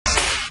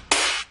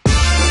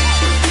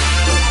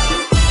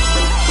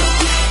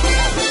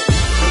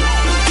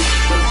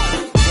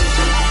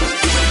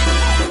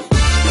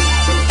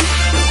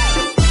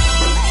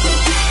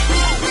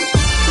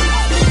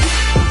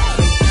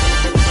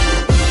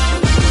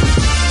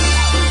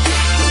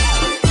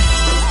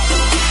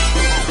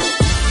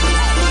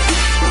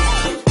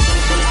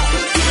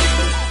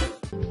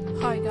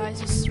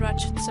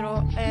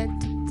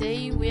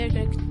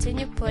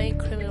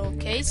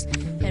case,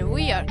 and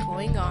we are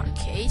going on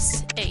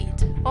case 8.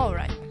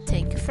 Alright,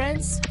 thank you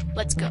friends,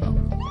 let's go.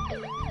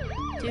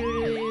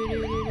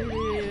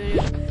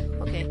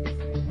 Okay,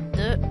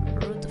 the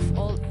root of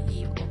all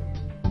evil.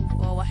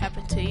 Well, what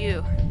happened to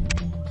you?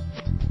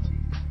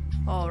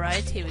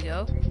 Alright, here we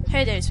go.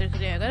 Hey there, Inspector.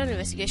 I got an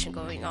investigation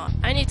going on.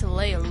 I need to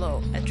lay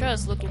low.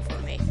 Andrea's looking for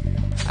me.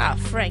 Ah,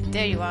 Frank,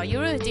 there you are. You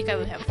really think I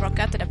would have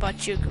forgotten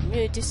about your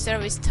community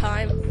service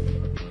time?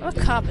 I'm a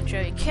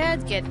carpenter. You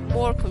can't get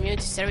more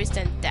community service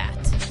than that.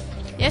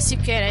 Yes, you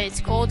can, and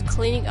it's called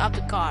cleaning up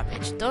the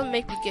garbage. Don't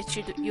make me get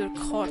you your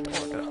court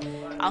order.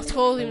 I'll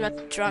tell him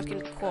not drunk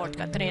in court,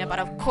 Katarina, but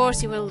of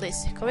course he will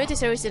listen. Community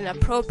service is an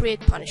appropriate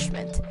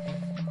punishment.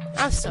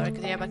 I'm sorry,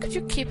 Katarina, but could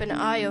you keep an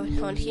eye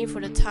on him for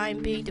the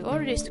time being? The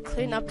order is to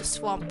clean up the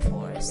swamp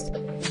forest.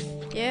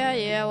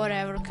 Yeah,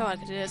 whatever. Come on,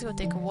 Katarina, let's go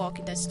take a walk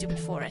in that stupid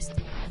forest.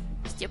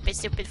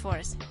 Stupid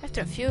forest.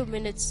 After a few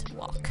minutes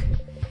walk.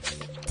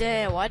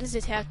 Damn, why does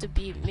it have to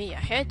be me? I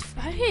hate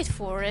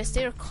forests.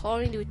 They're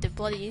crawling with the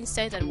bloody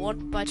insects that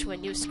won't budge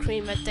when you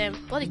scream at them.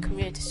 Bloody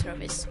community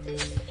service.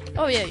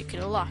 Oh yeah, you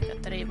can lock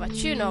Katarina, but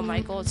you know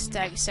my gold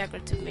stag is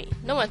sacred to me.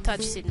 No one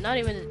touches it, not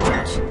even the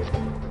judge.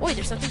 Wait,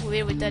 there's something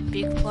weird with that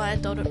big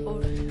plant over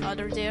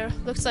there.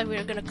 Looks like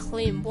we're gonna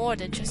clean more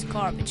than just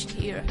garbage in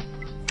here.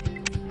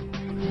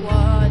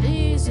 What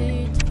is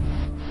it?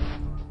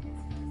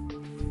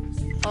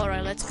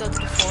 Alright, let's go to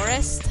the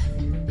forest.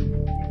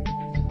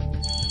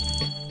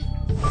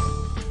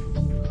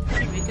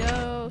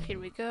 Here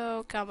we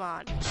go, come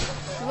on.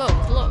 Load.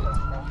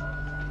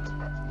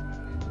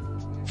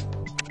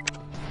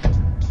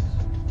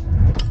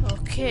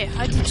 Okay,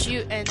 how did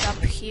you end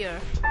up here?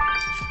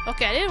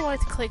 Okay, I didn't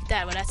want to click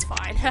that, but that's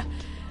fine.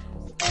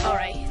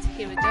 Alright,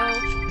 here we go.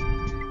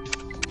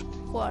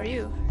 Who are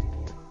you?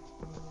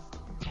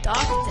 Dog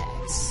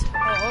tags.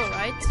 Oh,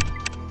 alright.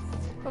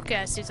 Okay,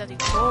 I see something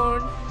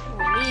torn.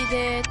 We need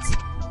it.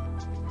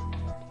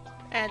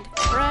 And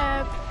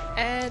crab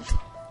and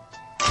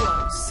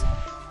clothes.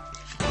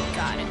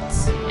 Got it.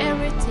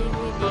 Everything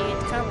we need.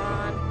 Come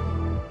on.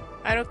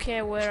 I don't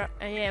care where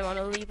I am. I want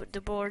to leave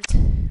the board.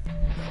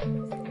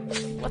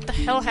 What the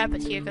hell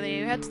happened here?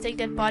 You had to take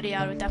that body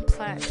out with that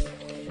plant.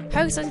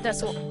 How exactly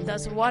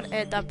does one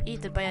end up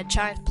eaten by a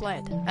giant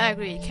plant? I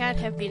agree. It can't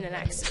have been an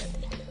accident.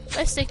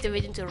 Let's take the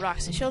video to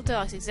Roxy. She'll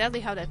tell us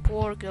exactly how that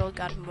poor girl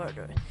got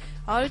murdered.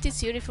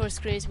 Audity's uniform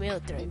screams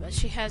military, but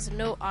she has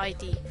no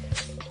ID.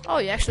 Oh,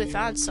 you actually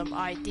found some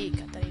ID,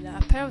 Katarina.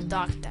 A pair of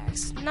dog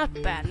tags. Not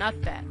bad.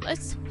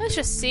 Let's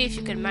just see if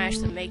you can manage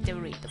to make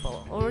them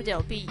readable, or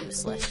they'll be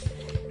useless.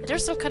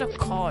 There's some kind of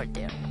card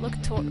there.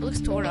 Looks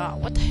torn out.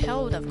 What the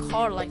hell would a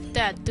card like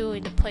that do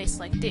in a place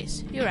like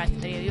this? You're right,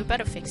 Katarina. You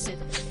better fix it.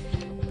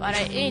 But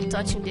I ain't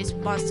touching this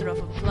monster of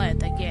a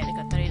plant again,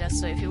 Katarina.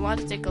 So if you want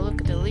to take a look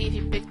at the leaf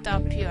you picked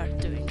up, you are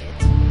doing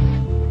it.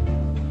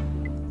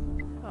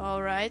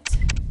 Alright.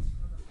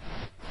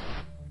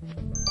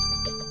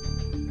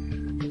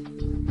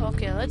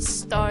 Okay, let's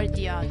start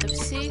the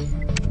autopsy.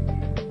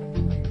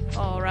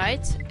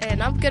 Alright,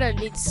 and I'm gonna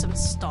need some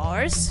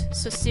stars,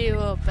 so see you in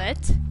a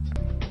bit.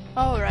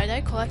 Alright,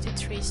 I collected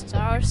 3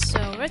 stars,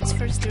 so let's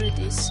first do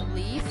this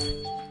leaf.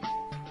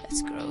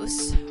 That's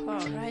gross.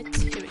 Alright,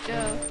 here we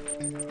go.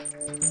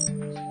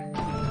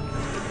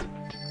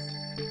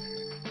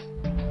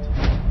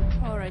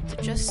 Alright,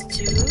 just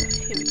 2.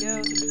 Here we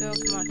go,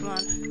 come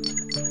on.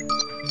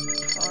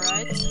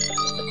 Alright.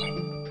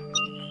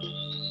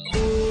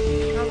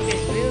 I'm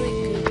getting really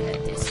good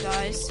at this,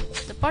 guys.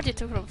 The part you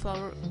took from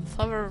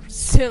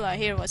Flowerzilla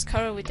here was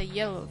covered with a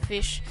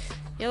yellowish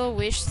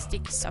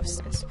sticky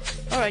substance.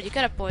 Alright, you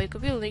got a point. It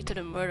could be a link to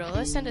the murder.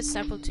 Let's send a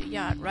sample to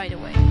Jan right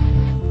away.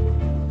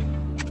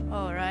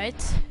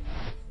 Alright.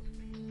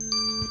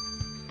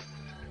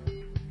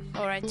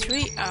 Alright,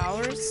 3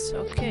 hours.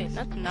 Okay,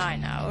 not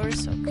 9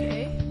 hours.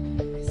 Okay.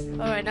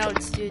 Alright, now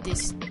let's do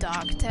these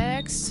dog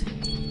tags.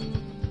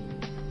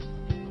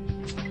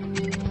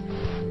 Okay,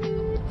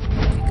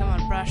 come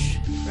on, brush.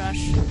 Let's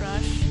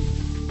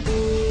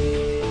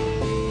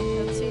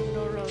see,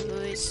 Nora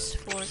Lewis,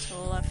 Fort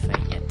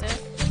Lafayette.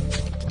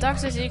 The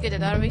dogs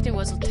indicated that our victim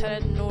was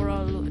Lieutenant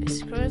Nora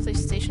Lewis, currently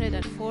stationed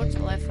at Fort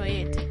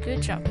Lafayette.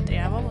 Good job,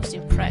 Adrian. I'm almost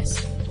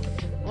impressed.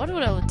 What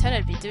would a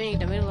lieutenant be doing in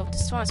the middle of the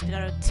swamps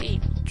without a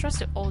team? Trust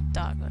the old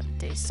dog on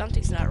this.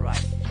 Something's not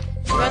right.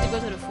 You got to go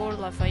to the Fort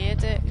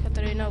Lafayette,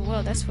 Katarina?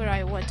 Well, that's where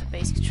I went to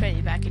basic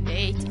training back in the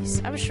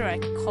 80s. I'm sure I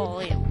could call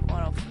in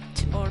one of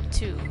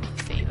two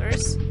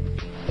favors.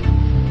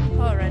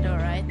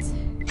 Alright.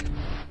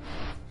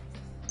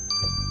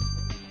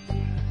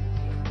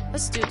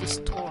 Let's do this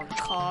torn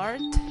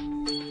card.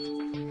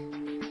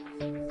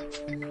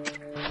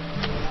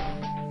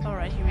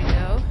 Alright, here we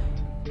go.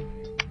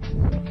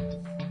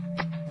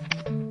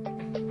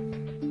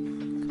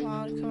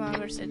 Come on,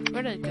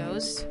 where it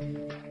goes?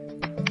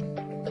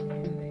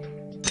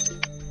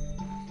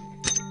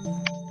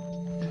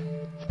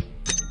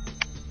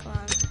 Come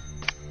on.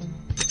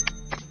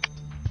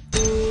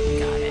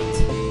 Got it.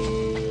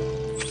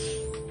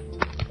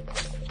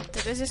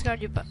 The business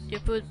card you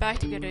put back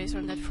together is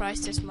from that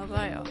price test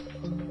Mabayo.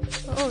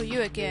 Oh,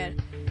 you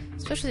again.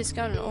 Special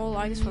discount on all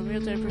items for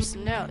military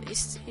personnel.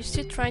 Is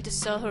she trying to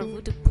sell her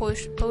voodoo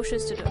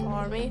potions to the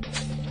army?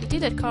 You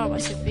think that car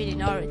must have been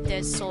in our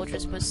dead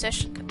soldiers'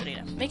 possession,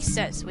 Katrina. Makes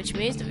sense, which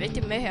means the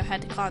victim may have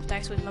had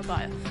contacts with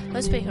Mabayo.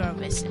 Let's pay her a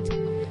visit.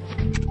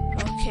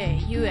 Okay,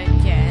 you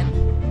again.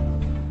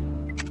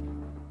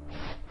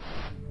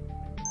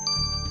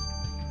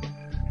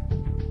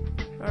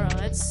 Alright,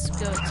 let's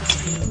go to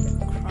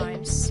the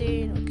crime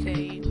scene.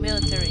 Okay,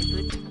 military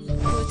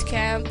boot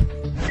camp.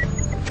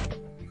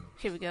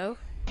 Here we go.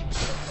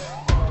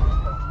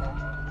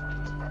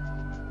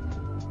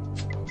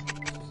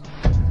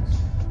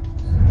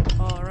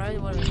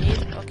 Alright, what do we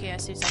need? Okay, I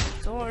see some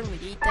thorn, we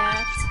need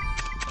that.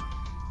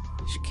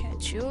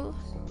 Schedule.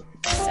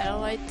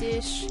 Satellite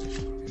dish.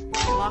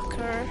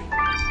 Locker.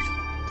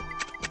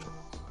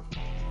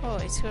 Oh,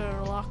 it's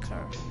her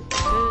locker.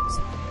 Good.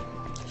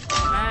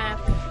 Map.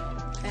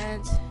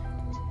 And...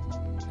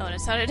 oh,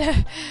 that's how it...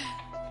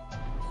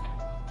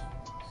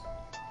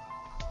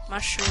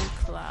 Mushroom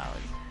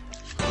cloud.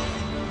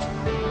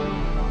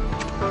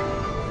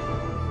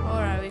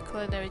 Alright, we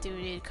cleared everything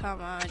we need.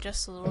 Come on,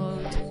 just the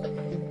road.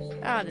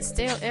 Ah, the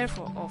stale air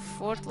of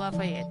Fort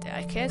Lafayette.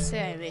 I can't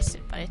say I missed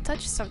it, but it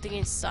touches something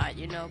inside,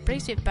 you know.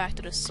 Brings me back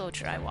to the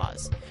soldier I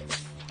was.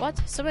 What?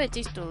 So many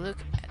things to look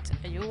at.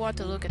 And you want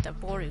to look at the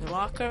boring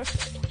locker?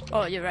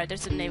 Oh, you're right,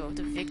 there's the name of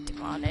the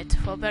victim on it.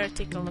 Well, better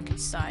take a look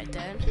inside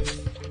then.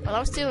 Well,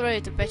 I'm still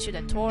ready to bet you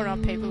that torn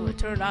up paper will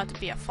turn out to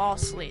be a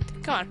false lead.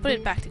 Come on, put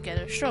it back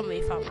together. Show me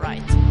if I'm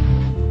right.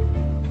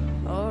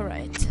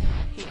 Alright,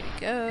 here we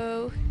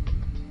go.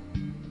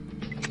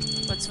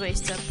 Let's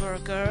waste a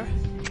burger.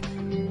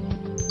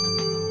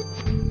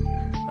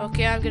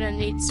 Okay, I'm gonna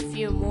need a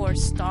few more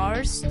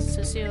stars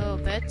to see a little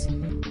bit.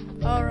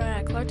 Alright,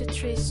 I collected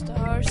 3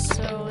 stars,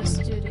 so let's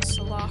do this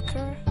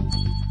locker.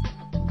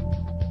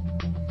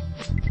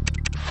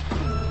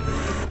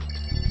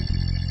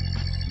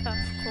 Of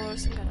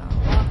course, I'm gonna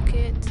unlock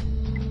it.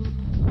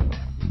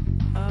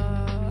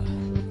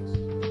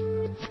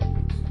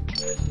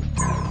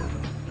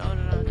 No,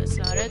 that's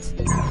not it.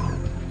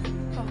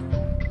 Oh,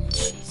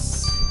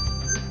 jeez.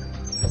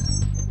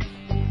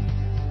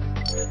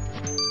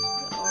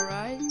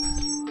 Alright.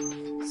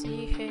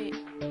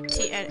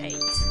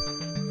 TN8.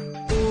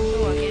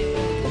 Oh, I'm getting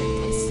really good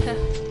at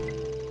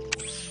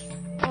this.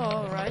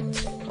 Alright.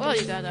 Well,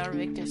 you got our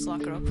victim's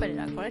locker. Open it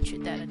up. Why don't you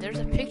that? There's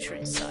a picture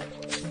inside.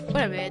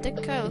 Wait a minute,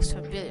 that guy looks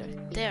familiar.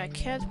 There, I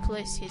can't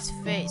place his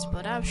face,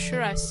 but I'm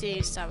sure I've seen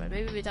him somewhere,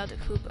 maybe without the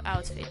Hugo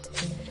outfit.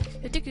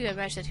 You think you can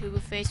match that Hugo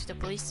face with the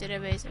police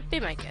database? Be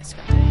my guest,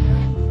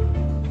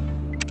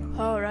 Katarina.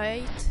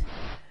 Alright.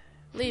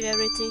 Leave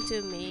everything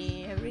to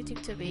me. Everything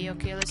to me.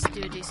 Okay, let's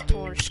do this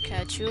torn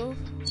schedule.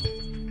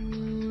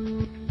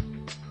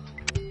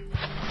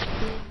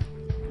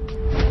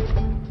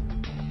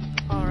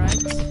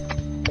 Alright.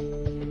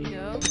 Here we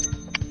go.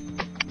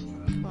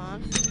 Come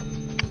on.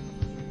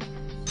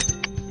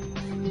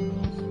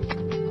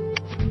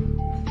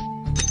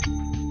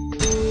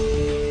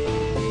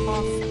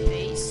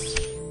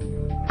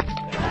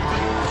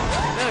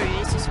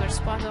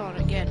 Spot on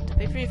again. The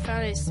paper you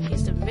found is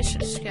the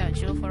mission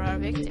schedule for our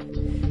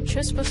victim. She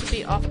was supposed to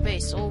be off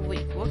base all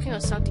week, working on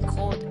something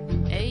called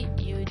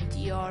AUDREY.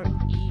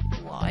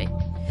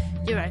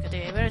 You're right, I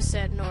better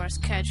send Nora's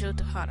schedule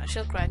to Hannah.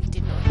 She'll crack it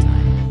in no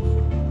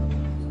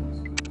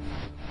time.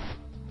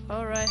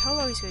 Alright, how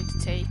long is it going to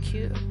take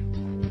you?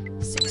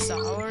 6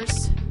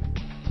 hours.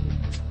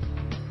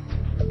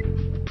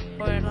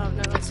 Alright, now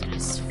let's do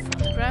this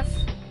photograph.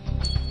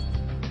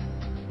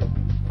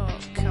 Oh,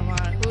 come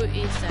on, who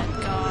is that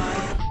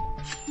guy?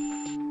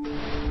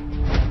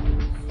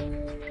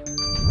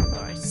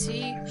 Alright,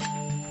 C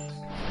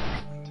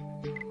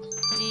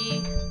D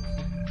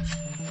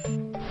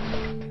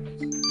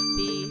B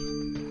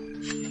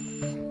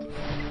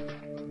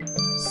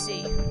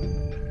C.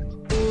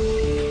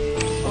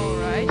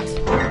 Alright.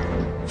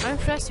 I'm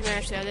impressed you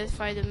managed to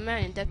identify the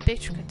man in that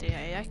picture,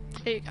 Katrina.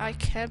 I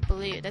can't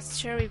believe it. That's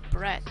Jerry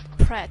Pratt.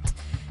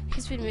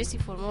 He's been missing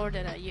for more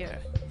than a year.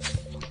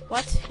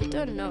 What? You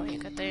don't know him,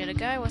 Katarina. The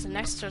guy was an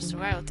expert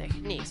survival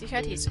techniques. He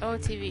had his own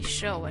TV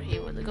show where he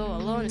would go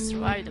alone and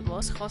survive the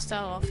most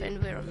hostile of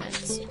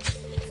environments.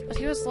 But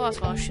he was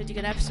lost while shooting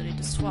an episode in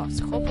the swamps.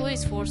 The whole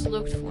police force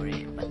looked for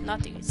him, but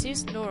nothing. It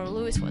seems Nora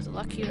Lewis was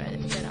luckier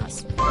than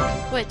us.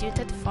 Wait, you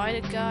intend to fight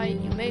a guy?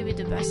 You may be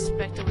the best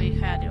spectre we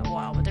had in a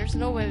while, but there's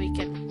no way we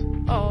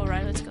can... Oh,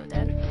 alright, let's go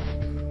then.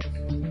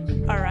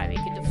 Arriving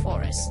in the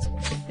forest.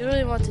 You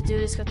really want to do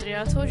this,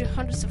 Katarina? I told you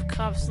hundreds of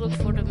cops looked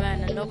for the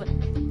man and nobody...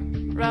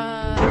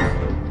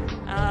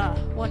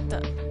 what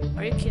the?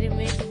 Are you kidding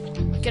me?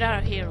 Get out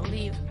of here,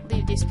 leave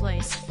this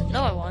place.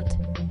 No, I won't.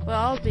 Well,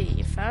 I'll be.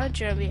 You found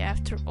Jeremy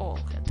after all,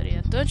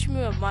 Katarina. Don't you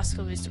move a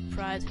muscle, Mr.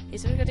 Pride.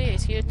 His Katarina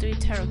is here to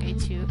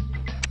interrogate you.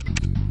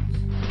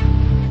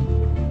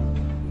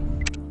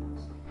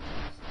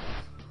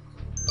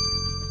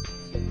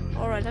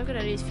 Alright, I'm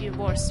gonna need a few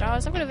more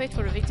stars. I'm gonna wait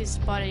for the victim to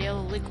spot a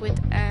yellow liquid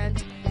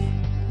and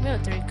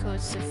military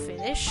codes to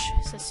finish,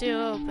 so see you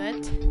a little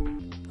bit.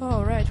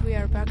 Alright, we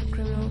are back on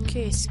criminal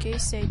case.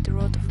 Case 8, the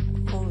road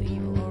of all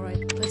evil.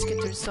 Alright, let's get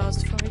the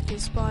results from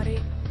Ricky's body.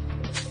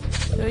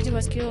 The victim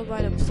was killed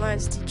by the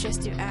plant's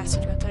digestive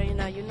acid,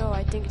 Katarina. You know,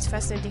 I think it's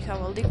fascinating how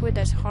a liquid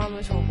that's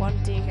harmless for one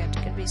thing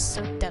can be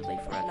so deadly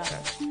for another.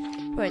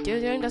 Wait, do you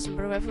think that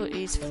Brewful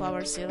eats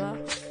Flowerzilla?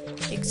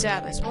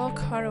 Exactly, small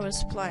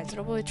carnivorous plants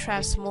probably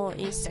trap small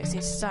insects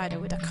inside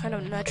it with a kind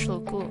of natural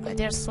glue, and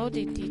they are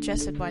slowly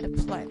digested by the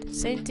plant.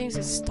 Same things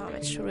as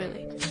stomach,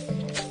 really.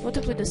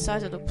 Multiply the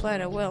size of the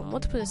plant and well,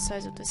 multiply the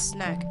size of the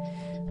snack.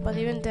 But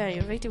even then,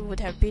 your victim would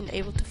have been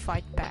able to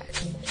fight back.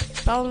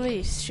 Problem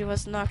is, she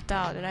was knocked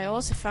out, and I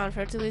also found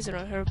fertilizer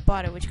on her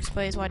body, which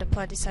explains why the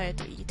plant decided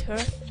to eat her.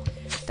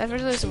 That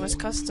fertilizer was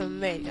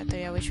custom made,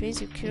 Katarina, which means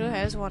your crew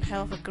has one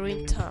hell of a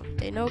green thumb.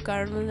 They know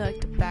gardening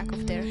like the back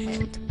of their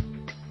hand.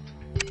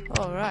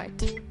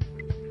 Alright.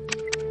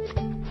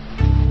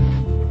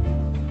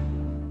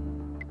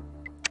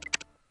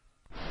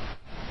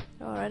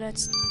 Alright,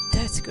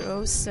 that's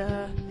gross.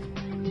 Alright,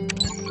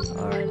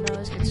 now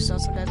let's get to some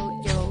of that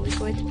yellow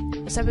liquid.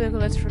 The sample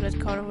collected from that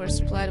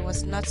carnivorous plant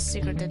was not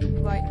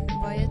secreted by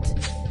it.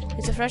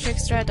 It's a fresh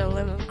extract of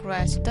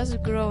lemongrass. It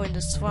doesn't grow in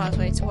the swamps,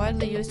 but it's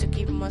widely used to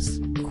keep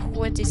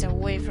mosquitoes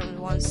away from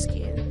one's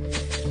skin.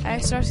 I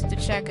extracted the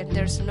check and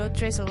there's no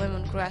trace of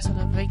lemongrass on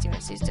the victim,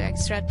 and since the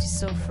extract is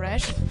so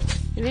fresh,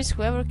 it means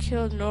whoever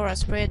killed Nora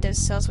sprayed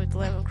themselves with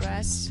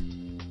lemongrass.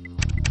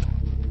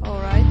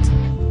 Alright.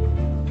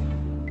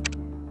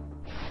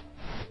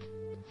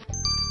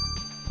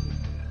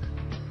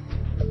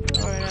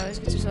 Alright, now let's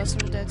get results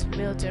from that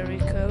military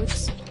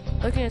codes.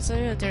 Looking at some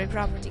military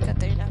property,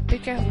 Katarina, be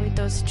careful with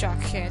those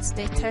jockheads.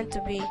 They tend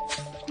to be...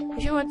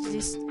 If you want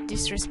to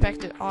disrespect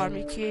the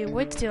army,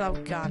 wait till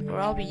I'm gone, or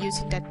I'll be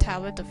using that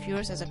tablet of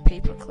yours as a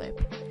paperclip.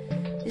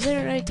 Is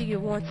there anything you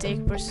won't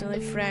take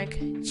personally, Frank?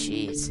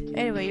 Jeez.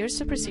 Anyway, your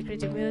super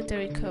secretive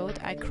military code,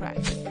 I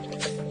cracked.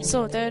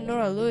 So, then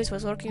Nora Lewis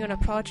was working on a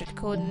project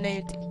code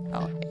named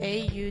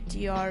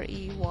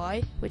AUDREY,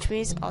 which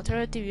means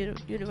Alternative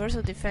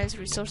Universal Defense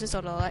Resources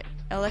on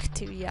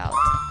Elective Yacht.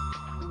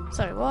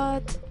 Sorry,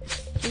 what?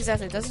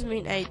 Exactly, doesn't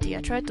mean anything.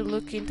 I tried to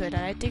look into it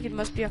and I think it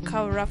must be a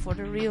cover-up for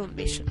the real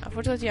mission.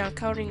 Unfortunately,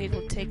 uncovering it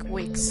will take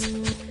weeks.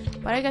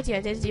 But I got the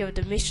identity of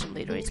the mission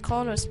leader. It's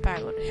Colonel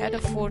Spangler, head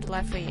of Fort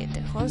Lafayette.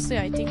 Honestly,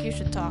 I think you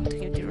should talk to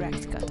him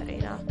direct,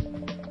 Katarina.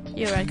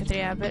 You're right,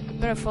 Katarina.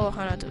 Better follow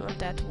Hannah on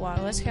that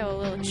one. Let's have a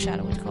little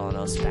chat with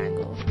Colonel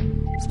Spangler.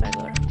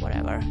 Spangler,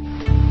 whatever.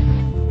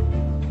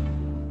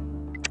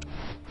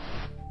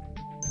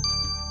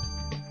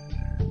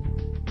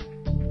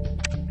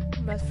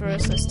 But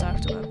first, let's talk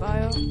to my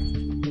bio.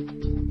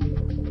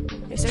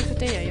 Hey,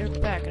 Secretary, you're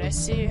back, and I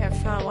see you have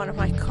found one of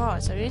my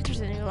cards. Are you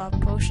interested in lab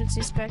potions,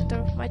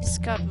 Inspector? My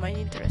discount might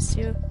interest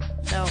you.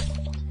 No.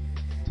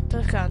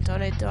 Don't count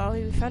on it,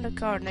 darling. We found a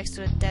card next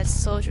to a dead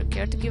soldier.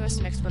 Care to give us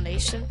an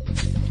explanation?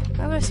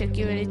 I guess you're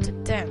giving it to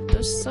them.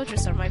 Those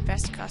soldiers are my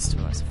best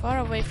customers. Far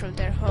away from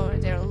their home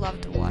and their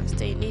loved ones,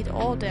 they need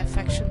all the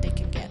affection they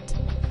can get.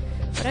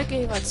 But I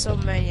gave out so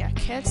many, I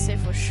can't say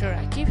for sure.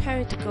 I keep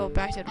having to go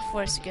back to the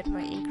forest to get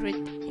my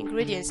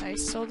ingredients. I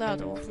sold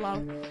out of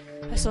love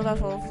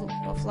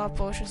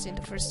potions in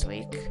the first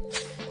week.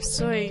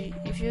 So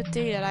if you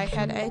think that I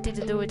had anything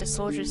to do with the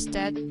soldiers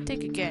dead,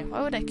 think again.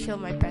 Why would I kill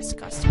my best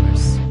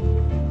customers?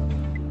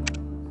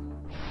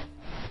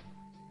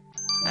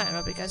 I don't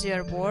know, because you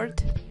are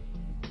bored?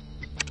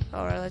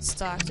 Alright, let's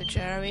talk to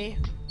Jeremy.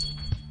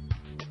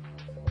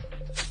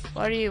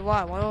 What do you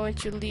want? Why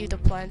won't you leave the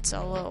plants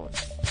alone?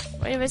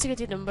 We're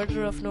investigating the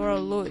murder of Nora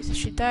Lewis.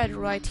 She died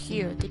right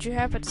here. Did you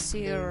happen to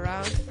see her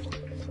around?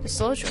 The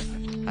soldier.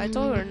 I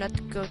told her not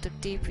to go too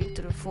deep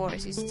into the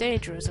forest. It's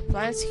dangerous. The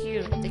plants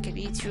here, they can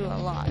eat you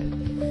alive.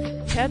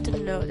 You had to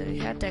know them.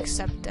 You had to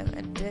accept them,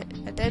 and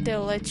then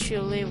they'll let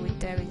you live with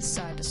them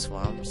inside the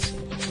swamps.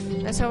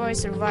 That's how I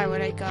survived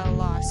when I got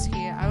lost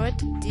here. I went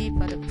too deep,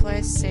 but the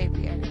plants saved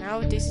me, and now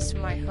this is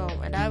my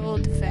home, and I will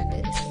defend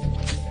it.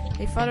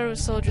 If other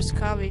soldiers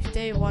come, if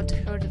they want to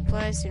hurt the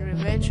plants in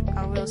revenge,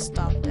 I will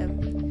stop them.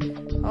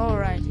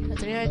 Alright,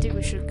 I think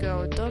we should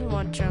go. Don't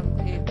want jungle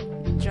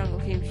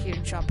him here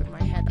chopping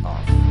my head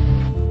off.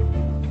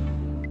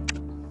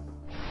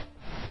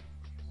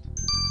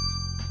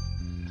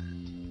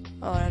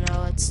 Alright,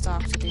 now let's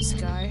talk to this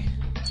guy.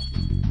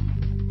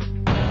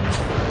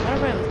 One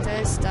of my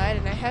lieutenants died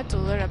and I had to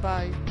learn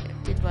about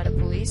it by the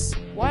police.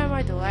 Why am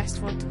I the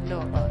last one to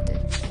know about it?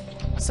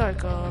 Sorry,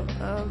 Colonel.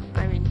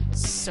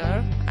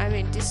 Sir.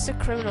 This is a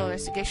criminal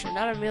investigation,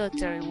 not a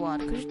military one.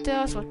 Could you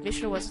tell us what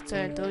mission was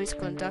Lieutenant Lewis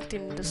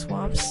conducting in the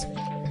swamps?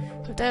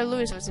 Lieutenant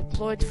Lewis was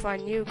employed to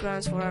find new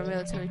grounds for our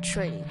military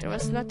training. There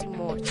was nothing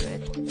more to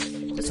it.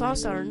 The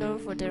swamps are known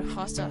for their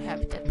hostile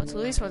habitat, but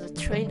Lewis was a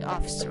trained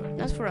officer.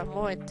 Not for a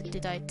moment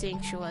did I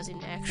think she was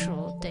in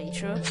actual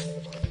danger.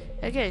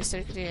 Again,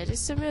 Secretary,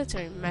 this is a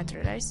military matter,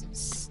 and I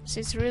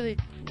sincerely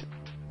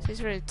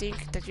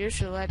think that you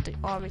should let the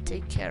army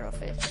take care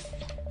of it.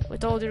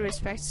 With all due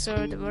respect,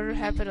 sir, the murder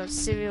happened on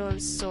civilian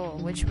soil,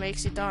 which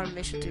makes it our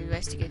mission to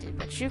investigate it,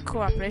 but your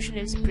cooperation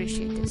is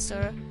appreciated,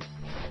 sir.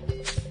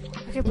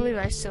 I can't believe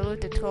I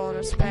saluted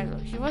Colonel Spangler.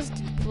 He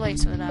wasn't in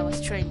place when I was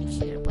training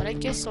here, but I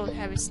guess old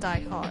habits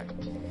die hard.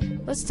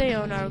 Let's stay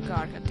on our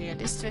guard, Katrina.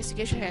 This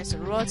investigation has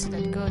roads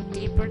that go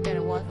deeper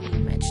than what we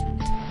imagined.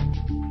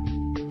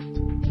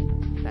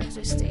 Back to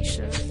the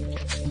station.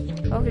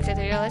 Okay,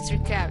 Katrina, let's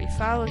recap. We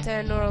found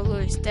Lieutenant Nora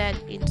Lewis dead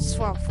in the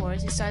swamp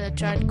forest inside a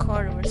giant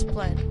carnivorous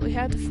plant. We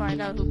have to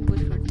find out who put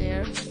her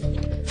there.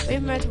 We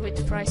met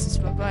with Price's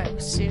Mobile, who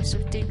seems to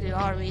think the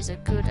army is as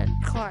good a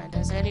client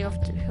as any of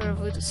her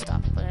voodoo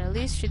stuff, but at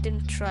least she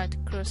didn't try to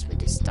cross me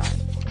this time.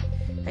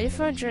 And you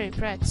found Jeremy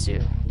Pratt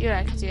too. You're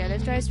right, yeah,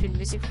 that guy's been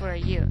missing for a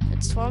year.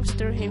 That swamp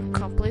stirred him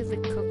completely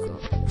cuckoo.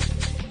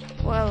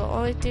 Well, the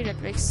only thing that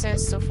makes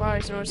sense so far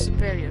is our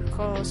superior,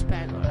 Colonel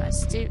Spangler,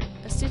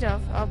 instead of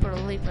upper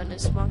lip and the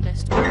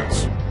smugness to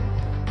match.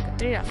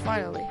 Katrina,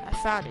 finally, I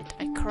found it.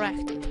 I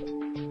cracked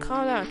it.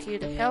 Calm down,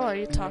 kid. The hell are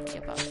you talking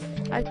about?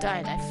 I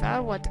died. I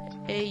found what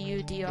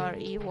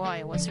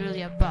AUDREY was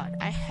really about.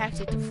 I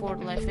hacked into Fort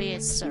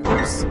Lafayette's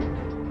servers.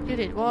 You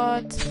did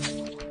what?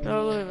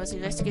 Norwood was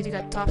investigating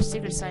a top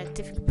secret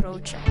scientific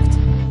project.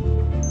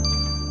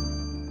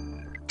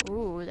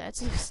 Ooh,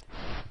 that's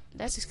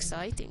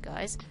exciting,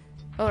 guys.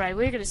 Alright,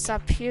 we're gonna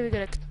stop here. We're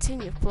gonna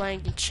continue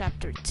playing in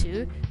chapter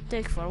 2.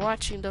 Thank you for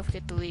watching. Don't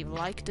forget to leave a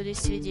like to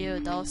this video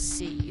and I'll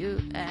see you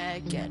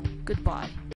again. Goodbye.